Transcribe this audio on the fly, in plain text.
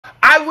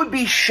I would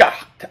be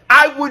shocked.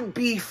 I would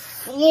be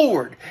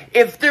floored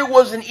if there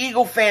was an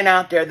Eagle fan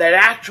out there that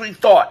actually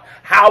thought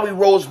Howie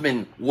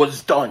Roseman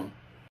was done.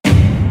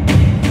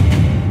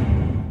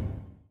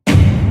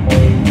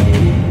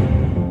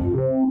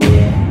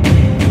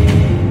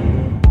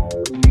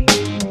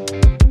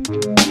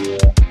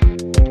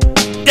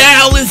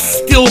 Dallas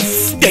still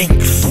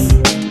stinks.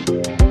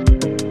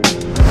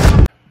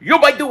 Yo,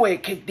 by the way,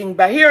 Kick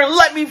Dingbat here, and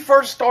let me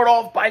first start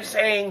off by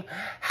saying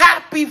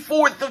Happy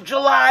 4th of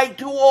July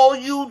to all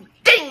you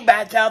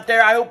dingbats out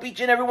there. I hope each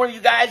and every one of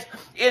you guys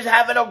is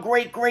having a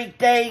great, great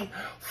day.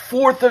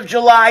 4th of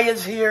July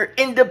is here.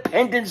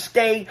 Independence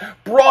Day,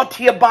 brought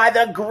to you by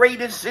the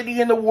greatest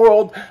city in the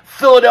world,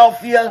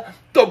 Philadelphia,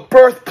 the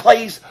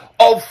birthplace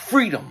of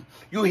freedom.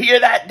 You hear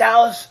that,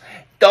 Dallas?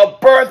 The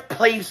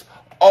birthplace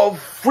of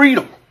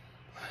freedom.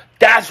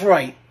 That's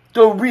right,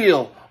 the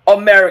real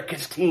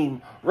America's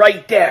team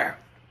right there.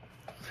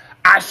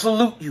 I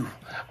salute you.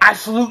 I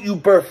salute you,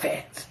 Bird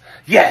fans.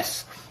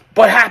 Yes,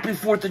 but happy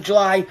 4th of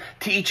July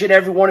to each and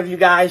every one of you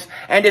guys.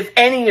 And if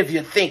any of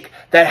you think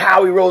that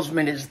Howie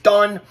Roseman is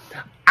done,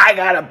 I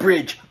got a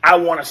bridge I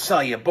want to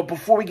sell you. But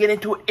before we get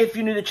into it, if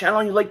you're new to the channel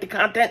and you like the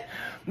content,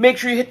 make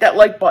sure you hit that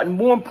like button.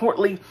 More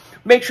importantly,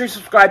 make sure you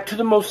subscribe to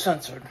the most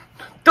censored,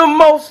 the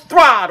most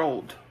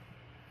throttled,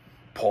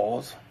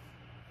 pause,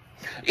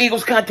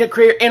 Eagles content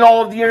creator in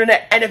all of the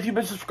internet. And if you've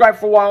been subscribed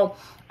for a while,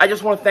 I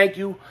just want to thank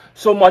you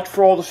so much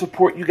for all the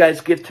support you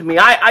guys give to me.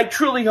 I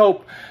truly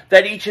hope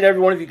that each and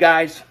every one of you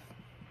guys,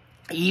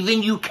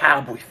 even you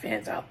Cowboy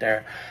fans out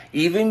there,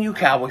 even you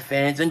Cowboy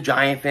fans and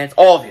Giant fans,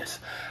 all of you,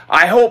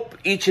 I hope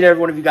each and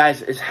every one of you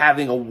guys is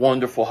having a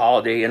wonderful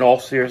holiday. In all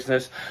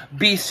seriousness,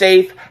 be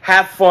safe,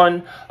 have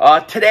fun.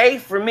 Today,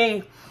 for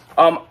me,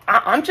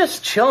 I'm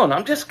just chilling.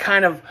 I'm just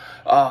kind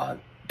of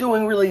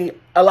doing really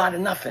a lot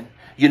of nothing.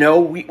 You know,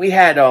 we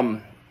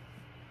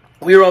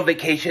were on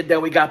vacation,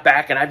 then we got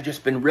back, and I've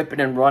just been ripping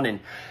and running.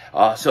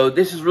 So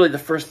this is really the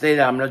first day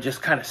that I'm going to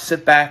just kind of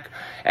sit back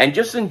and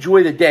just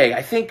enjoy the day.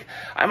 I think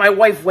my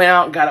wife went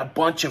out and got a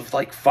bunch of,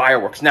 like,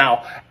 fireworks.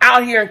 Now,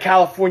 out here in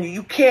California,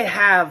 you can't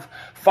have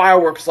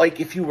fireworks like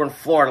if you were in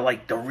Florida,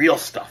 like the real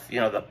stuff, you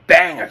know, the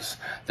bangers,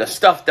 the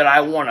stuff that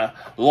I want to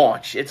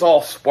launch. It's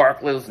all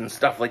sparklers and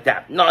stuff like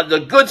that. No,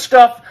 the good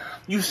stuff,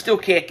 you still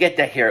can't get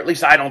that here. At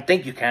least I don't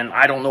think you can.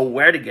 I don't know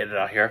where to get it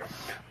out here.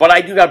 But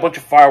I do got a bunch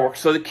of fireworks.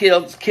 So the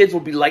kids will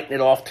be lighting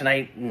it off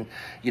tonight. And,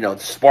 you know, the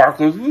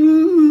sparklers,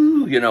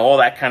 woo, you know, all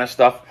that kind of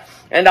stuff.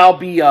 And I'll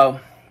be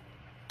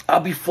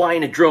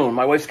flying a drone.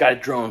 My wife's got a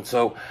drone.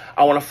 So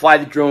I want to fly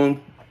the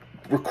drone,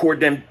 record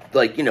them,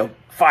 like, you know,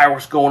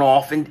 fireworks going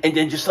off, and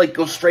then just, like,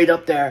 go straight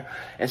up there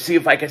and see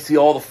if I can see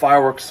all the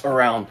fireworks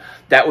around.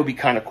 That would be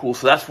kind of cool.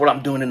 So that's what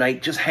I'm doing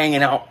tonight, just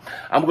hanging out.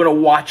 I'm going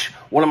to watch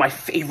one of my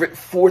favorite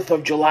 4th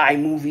of July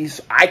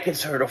movies. I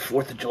consider it a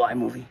 4th of July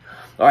movie.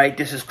 All right,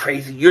 this is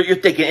crazy. You're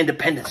thinking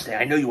Independence Day.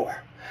 I know you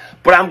are.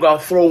 But I'm going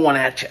to throw one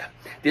at you.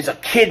 There's a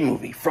kid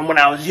movie from when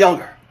I was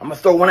younger. I'm going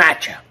to throw one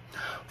at you.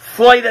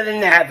 Flight of the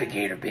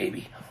Navigator,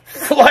 baby.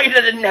 Flight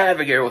of the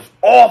Navigator was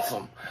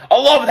awesome. I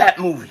love that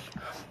movie.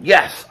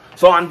 Yes.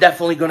 So I'm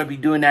definitely going to be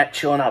doing that,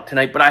 chilling out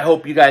tonight. But I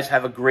hope you guys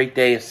have a great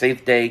day, a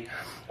safe day.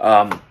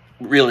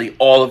 Really,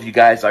 all of you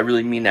guys, I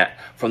really mean that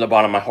from the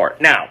bottom of my heart.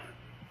 Now,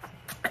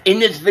 in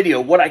this video,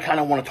 what I kind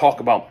of want to talk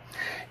about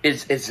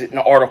is an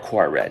article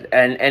I read.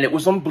 And it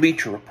was on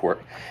Bleacher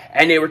Report.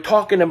 And they were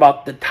talking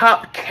about the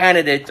top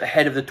candidates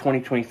ahead of the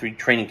 2023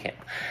 training camp.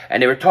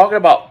 And they were talking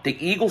about the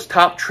Eagles'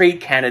 top trade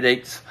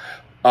candidates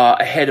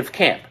ahead of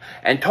camp.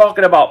 And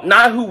talking about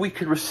not who we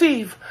could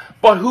receive,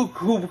 but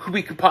who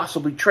we could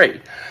possibly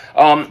trade.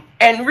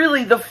 And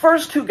really, the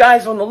first two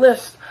guys on the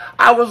list,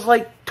 I was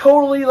like,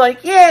 totally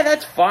like, yeah,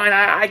 that's fine.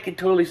 I can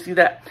totally see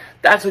that.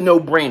 That's a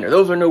no-brainer.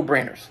 Those are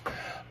no-brainers.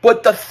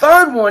 But the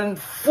third one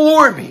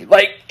floored me.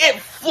 Like, it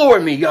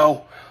floored me,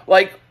 yo.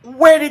 Like,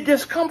 where did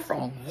this come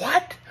from?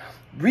 What?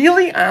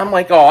 Really? And I'm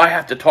like, oh, I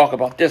have to talk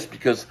about this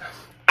because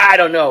I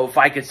don't know if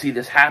I could see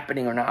this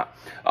happening or not.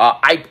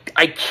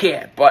 I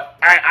can't, but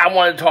I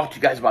want to talk to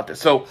you guys about this.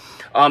 So,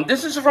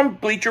 this is from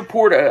Bleacher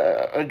Report.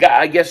 A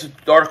guy, I guess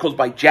the article's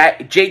by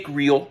Jake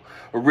Rill,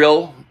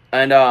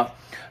 and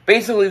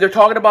basically they're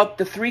talking about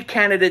the three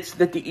candidates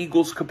that the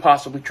Eagles could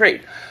possibly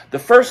trade. The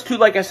first two,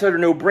 like I said, are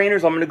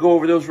no-brainers. I'm going to go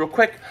over those real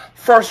quick.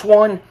 First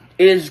one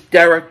is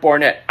Derek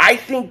Barnett. I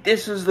think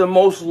this is the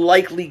most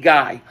likely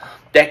guy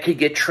that could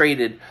get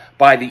traded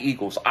by the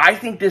Eagles. I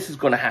think this is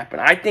going to happen.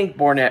 I think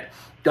Barnett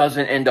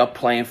doesn't end up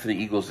playing for the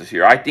Eagles this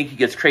year. I think he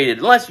gets traded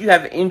unless you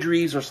have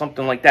injuries or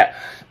something like that.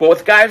 But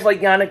with guys like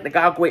Yannick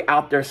Ngakoue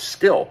out there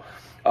still,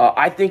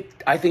 I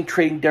think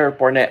trading Derek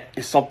Barnett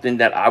is something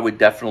that I would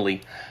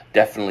definitely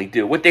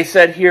do. What they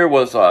said here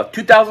was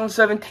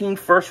 2017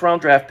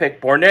 first-round draft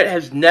pick. Barnett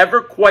has never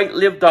quite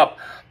lived up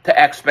to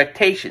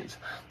expectations.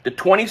 The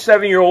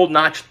 27-year-old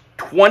notched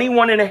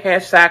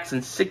 21.5 sacks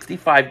in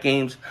 65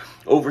 games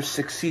over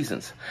 6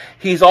 seasons.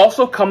 He's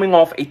also coming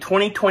off a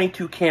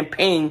 2022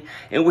 campaign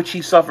in which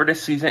he suffered a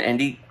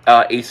season-ending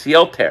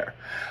ACL tear.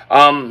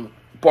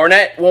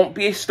 Barnett won't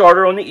be a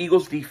starter on the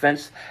Eagles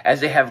defense,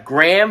 as they have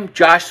Graham,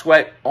 Josh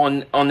Sweat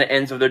on the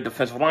ends of their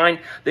defensive line.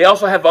 They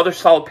also have other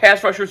solid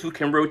pass rushers who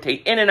can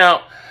rotate in and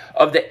out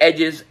of the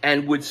edges,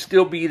 and would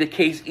still be the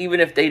case even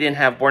if they didn't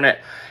have Barnett.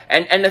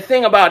 And the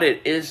thing about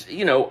it is,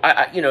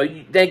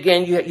 then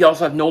again, you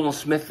also have Nolan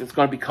Smith that's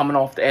going to be coming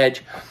off the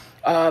edge.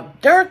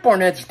 Derek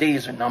Barnett's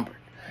days are numbered.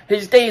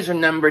 His days are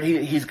numbered.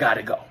 He's got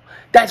to go.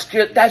 That's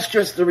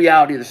just the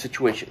reality of the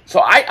situation.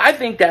 So I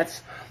think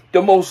that's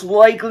the most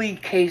likely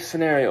case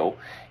scenario,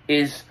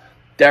 is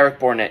Derek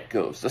Barnett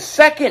goes. The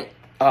second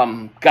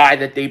guy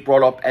that they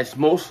brought up as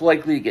most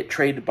likely to get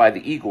traded by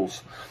the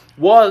Eagles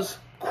was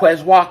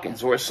Quez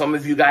Watkins, or as some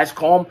of you guys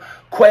call him,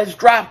 Quez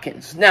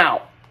Dropkins.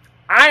 Now,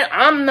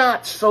 I'm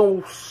not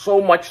so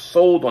much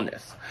sold on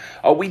this.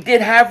 We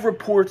did have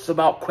reports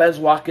about Quez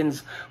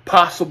Watkins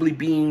possibly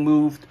being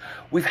moved.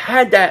 We've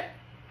had that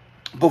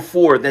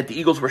before, that the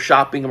Eagles were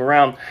shopping him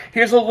around.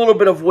 Here's a little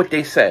bit of what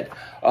they said.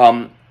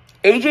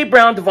 A.J.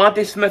 Brown,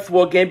 Devontae Smith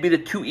will again be the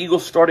two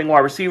Eagles starting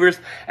wide receivers,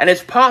 and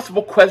it's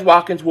possible Quez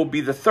Watkins will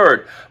be the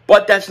third.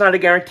 But that's not a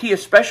guarantee,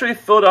 especially if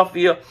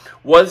Philadelphia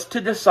was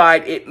to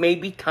decide it may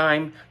be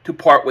time to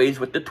part ways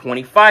with the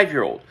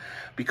 25-year-old.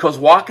 Because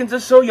Watkins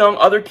is so young,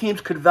 other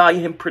teams could value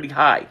him pretty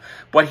high.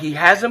 But he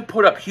hasn't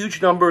put up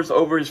huge numbers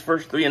over his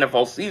first 3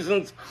 NFL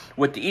seasons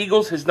with the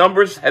Eagles. His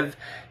numbers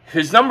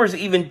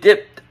even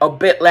dipped a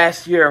bit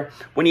last year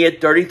when he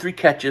had 33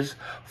 catches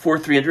for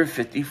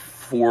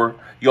 354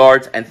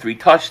 yards and 3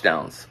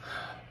 touchdowns.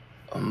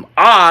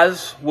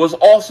 Oz was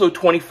also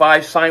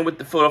 25, signed with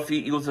the Philadelphia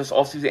Eagles this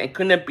offseason, and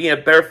couldn't be a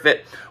better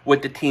fit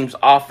with the team's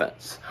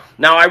offense.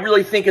 Now, I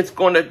really think it's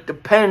going to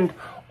depend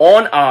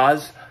on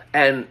Oz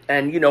and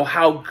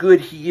how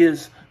good he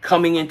is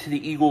coming into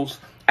the Eagles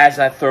as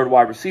that third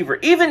wide receiver.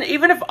 Even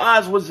if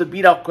Oz was to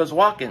beat out Quez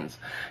Watkins,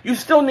 you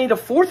still need a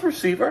fourth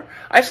receiver.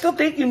 I still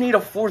think you need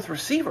a fourth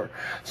receiver.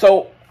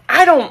 So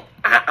I'm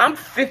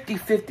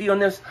 50-50 on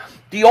this.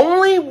 The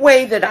only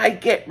way that I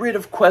get rid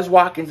of Quez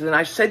Watkins, and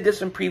I said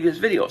this in previous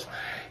videos,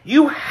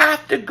 you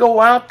have to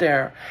go out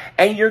there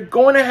and you're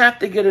going to have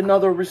to get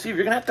another receiver.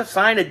 You're going to have to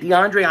sign a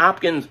DeAndre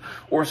Hopkins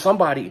or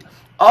somebody.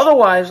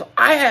 Otherwise,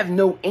 I have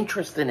no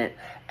interest in it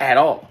at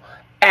all.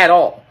 At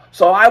all.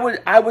 So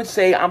I would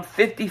say I'm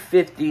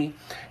 50-50,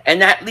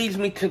 and that leads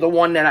me to the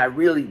one that I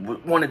really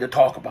wanted to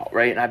talk about,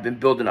 right? And I've been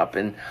building up,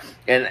 and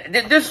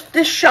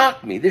this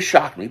shocked me. This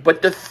shocked me.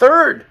 But the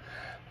third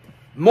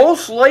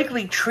most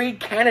likely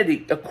trade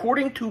candidate,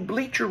 according to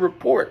Bleacher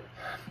Report,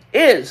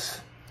 is,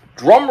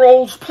 drum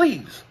rolls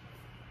please,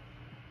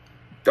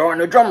 there are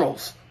no drum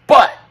rolls,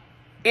 but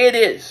it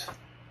is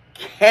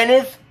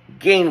Kenneth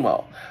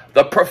Gainwell,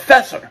 the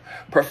Professor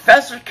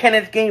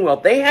Kenneth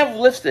Gainwell. They have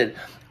listed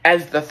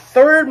as the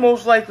third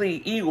most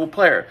likely Eagle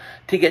player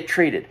to get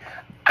traded.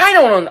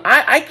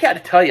 I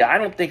can't tell you, I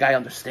don't think I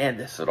understand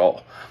this at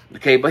all.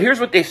 Okay, but here's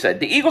what they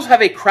said. The Eagles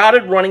have a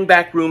crowded running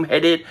back room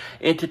headed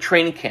into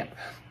training camp.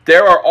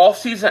 There are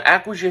all-season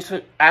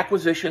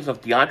acquisitions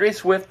of DeAndre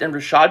Swift and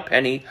Rashad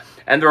Penny,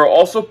 and there are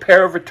also a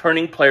pair of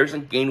returning players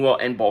in Gainwell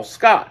and Ball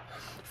Scott.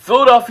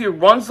 Philadelphia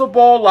runs the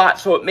ball a lot,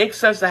 so it makes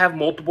sense to have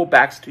multiple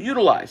backs to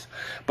utilize.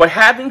 But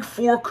having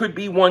 4 could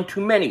be one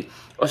too many,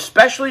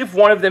 especially if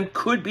one of them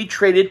could be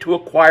traded to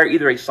acquire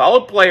either a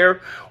solid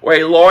player or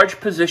a large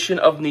position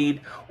of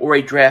need or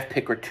a draft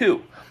pick or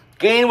 2.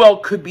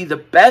 Gainwell could be the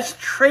best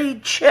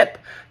trade chip,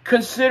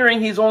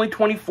 considering he's only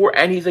 24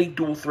 and he's a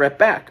dual-threat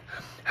back.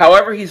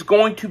 However, he's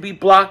going to be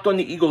blocked on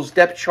the Eagles'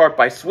 depth chart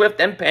by Swift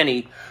and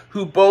Penny,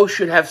 who both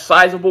should have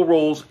sizable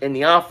roles in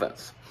the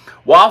offense.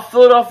 While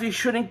Philadelphia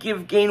shouldn't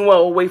give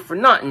Gainwell away for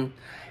nothing,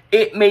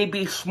 it may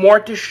be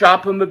smart to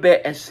shop him a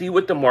bit and see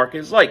what the market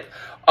is like.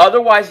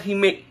 Otherwise, he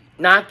may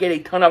not get a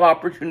ton of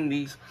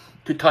opportunities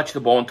to touch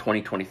the ball in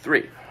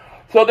 2023.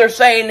 So they're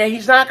saying that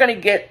he's not going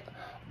to get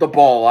the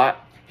ball a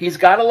lot. He's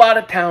got a lot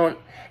of talent,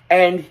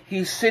 and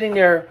he's sitting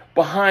there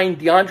behind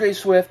DeAndre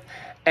Swift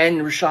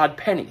and Rashad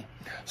Penny.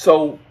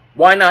 So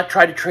why not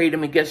try to trade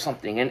him and get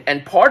something?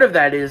 And part of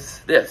that is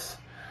this.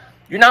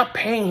 You're not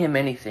paying him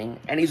anything,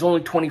 and he's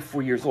only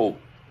 24 years old.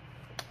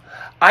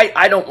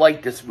 I don't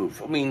like this move.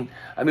 I mean,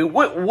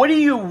 what are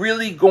you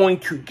really going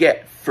to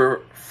get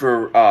for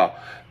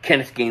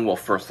Kenneth Gainwell,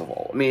 first of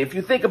all? I mean, if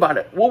you think about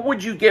it, what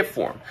would you get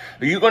for him?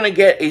 Are you going to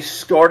get a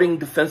starting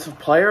defensive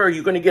player? Are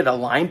you going to get a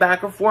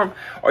linebacker for him?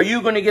 Are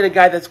you going to get a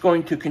guy that's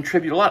going to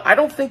contribute a lot? I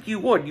don't think you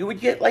would. You would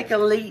get like a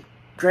late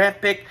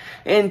draft pick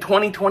in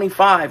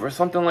 2025 or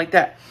something like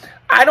that.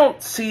 I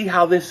don't see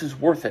how this is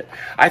worth it.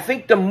 I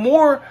think the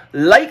more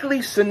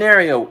likely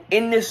scenario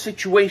in this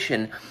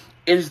situation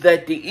is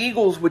that the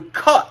Eagles would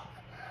cut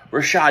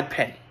Rashad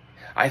Penny.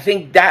 I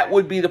think that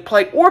would be the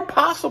play, or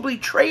possibly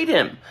trade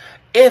him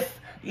if,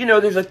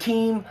 there's a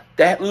team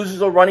that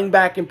loses a running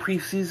back in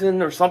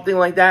preseason or something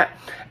like that,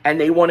 and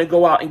they want to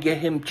go out and get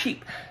him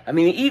cheap. I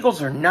mean, the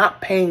Eagles are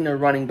not paying their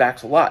running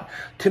backs a lot.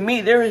 To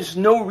me, there is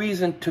no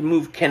reason to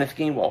move Kenneth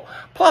Gainwell.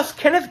 Plus,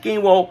 Kenneth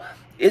Gainwell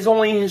is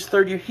only in his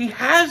 3rd year. He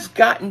has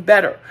gotten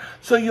better.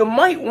 So you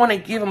might want to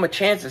give him a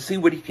chance to see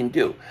what he can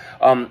do.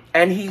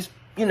 And he's,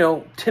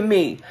 to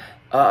me,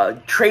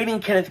 trading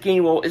Kenneth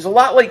Gainwell is a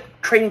lot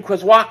like trading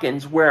Chris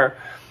Watkins, where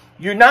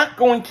you're not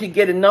going to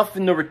get enough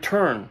in the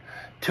return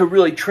to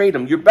really trade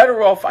him. You're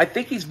better off. I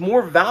think he's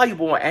more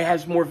valuable and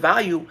has more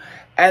value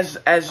as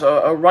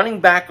a running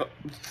back,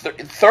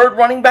 third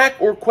running back,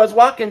 or Quez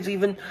Watkins,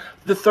 even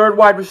the third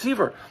wide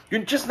receiver.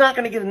 You're just not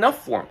going to get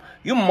enough for him.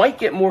 You might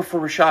get more for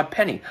Rashad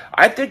Penny.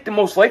 I think the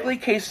most likely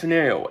case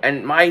scenario,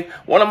 and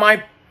one of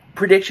my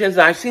predictions,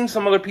 and I've seen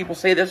some other people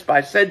say this, but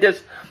I said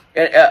this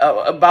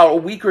about a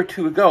week or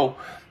two ago,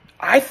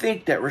 I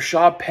think that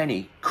Rashad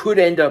Penny could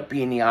end up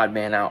being the odd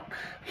man out.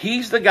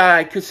 He's the guy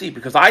I could see,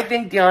 because I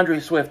think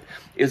DeAndre Swift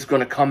is going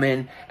to come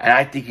in, and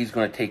I think he's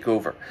going to take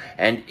over.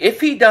 And if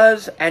he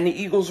does, and the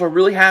Eagles are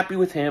really happy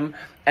with him,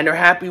 and they're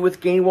happy with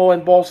Gainwell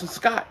and Boston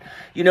Scott,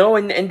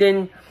 and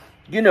then,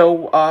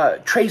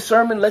 Trey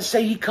Sermon, let's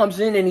say he comes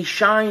in and he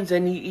shines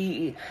and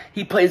he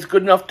plays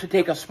good enough to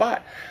take a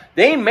spot,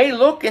 they may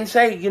look and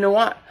say, you know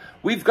what?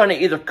 We've got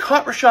to either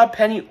cut Rashad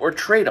Penny or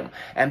trade him.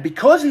 And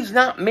because he's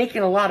not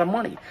making a lot of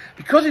money,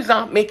 because he's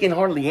not making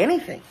hardly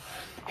anything,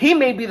 he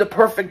may be the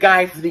perfect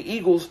guy for the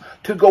Eagles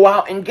to go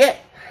out and get,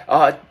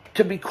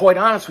 to be quite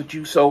honest with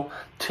you. So,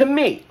 to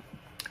me,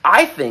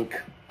 I think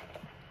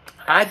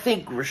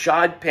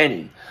Rashad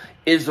Penny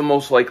is the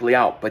most likely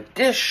out. But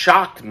this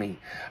shocked me.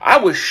 I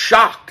was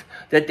shocked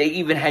that they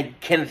even had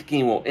Kenneth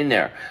Gainwell in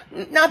there.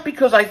 Not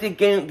because I think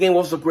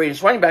Gainwell's the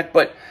greatest running back,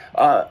 but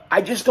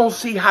I just don't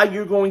see how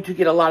you're going to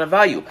get a lot of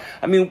value.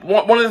 I mean,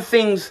 one of the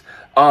things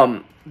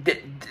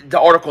the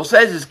article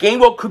says is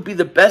Gainwell could be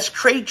the best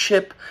trade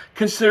chip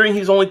considering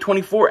he's only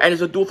 24 and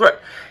is a dual threat.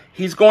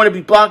 He's going to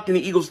be blocked in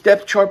the Eagles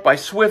depth chart by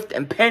Swift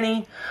and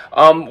Penny.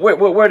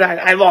 Where did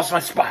I lost my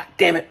spot?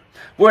 Damn it.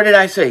 Where did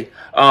I say?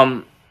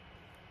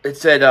 It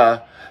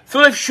said,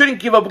 Phillips shouldn't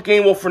give up a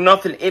Gainwell for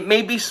nothing. It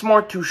may be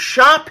smart to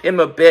shop him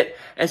a bit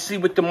and see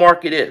what the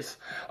market is.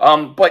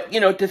 But,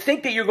 to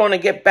think that you're going to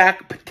get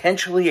back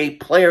potentially a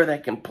player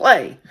that can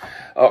play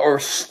or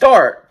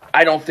start,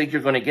 I don't think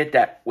you're going to get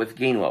that with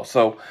Gainwell.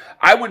 So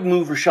I would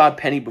move Rashad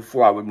Penny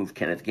before I would move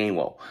Kenneth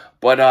Gainwell.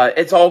 But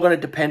it's all going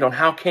to depend on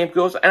how camp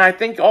goes. And I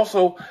think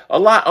also a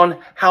lot on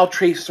how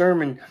Trey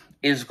Sermon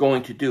is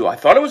going to do. I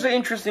thought it was an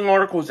interesting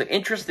article. It was an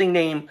interesting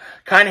name.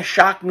 Kind of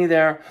shocked me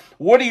there.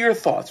 What are your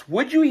thoughts?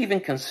 Would you even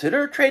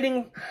consider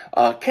trading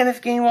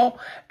Kenneth Gainwell?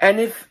 And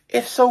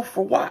if so,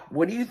 for what?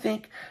 What do you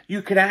think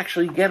you could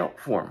actually get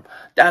for him?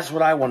 That's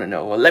what I want to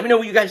know. Let me know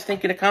what you guys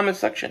think in the comment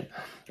section.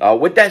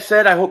 With that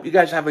said, I hope you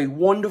guys have a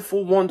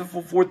wonderful,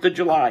 wonderful 4th of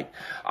July.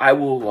 I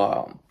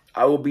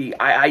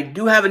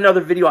do have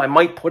another video I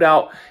might put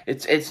out.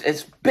 It's a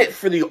bit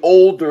for the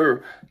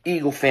older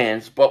Eagle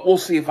fans, but we'll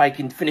see if I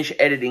can finish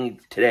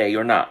editing today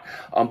or not.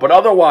 But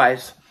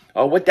otherwise,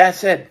 with that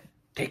said,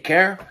 take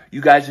care.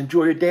 You guys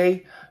enjoy your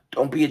day.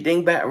 Don't be a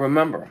dingbat. And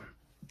remember,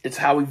 it's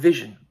how we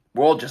vision.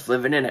 We're all just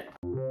living in it.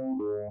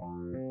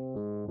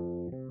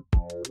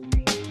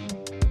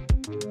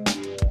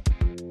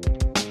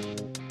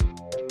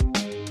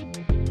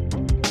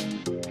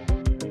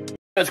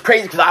 It's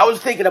crazy because I was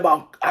thinking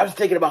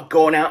about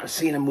going out and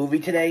seeing a movie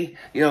today,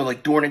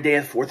 like during the day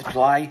of the 4th of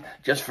July,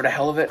 just for the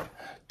hell of it.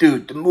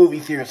 Dude, the movie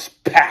theater's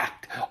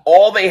packed.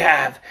 All they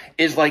have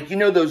is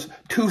those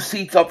 2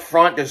 seats up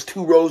front, there's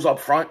 2 rows up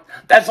front.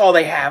 That's all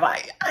they have.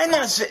 I'm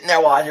not sitting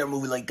there watching a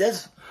movie like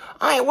this.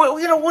 What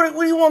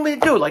do you want me to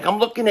do? I'm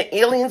looking at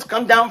aliens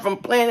come down from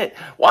planet,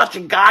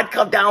 watching God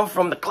come down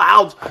from the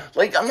clouds.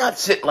 I'm not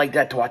sitting like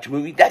that to watch a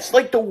movie. That's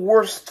the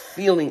worst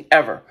feeling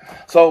ever.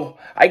 So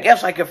I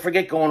guess I could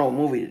forget going to a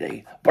movie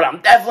today, but I'm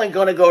definitely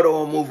going to go to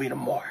a movie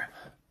tomorrow.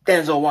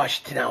 Denzel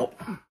Washington out.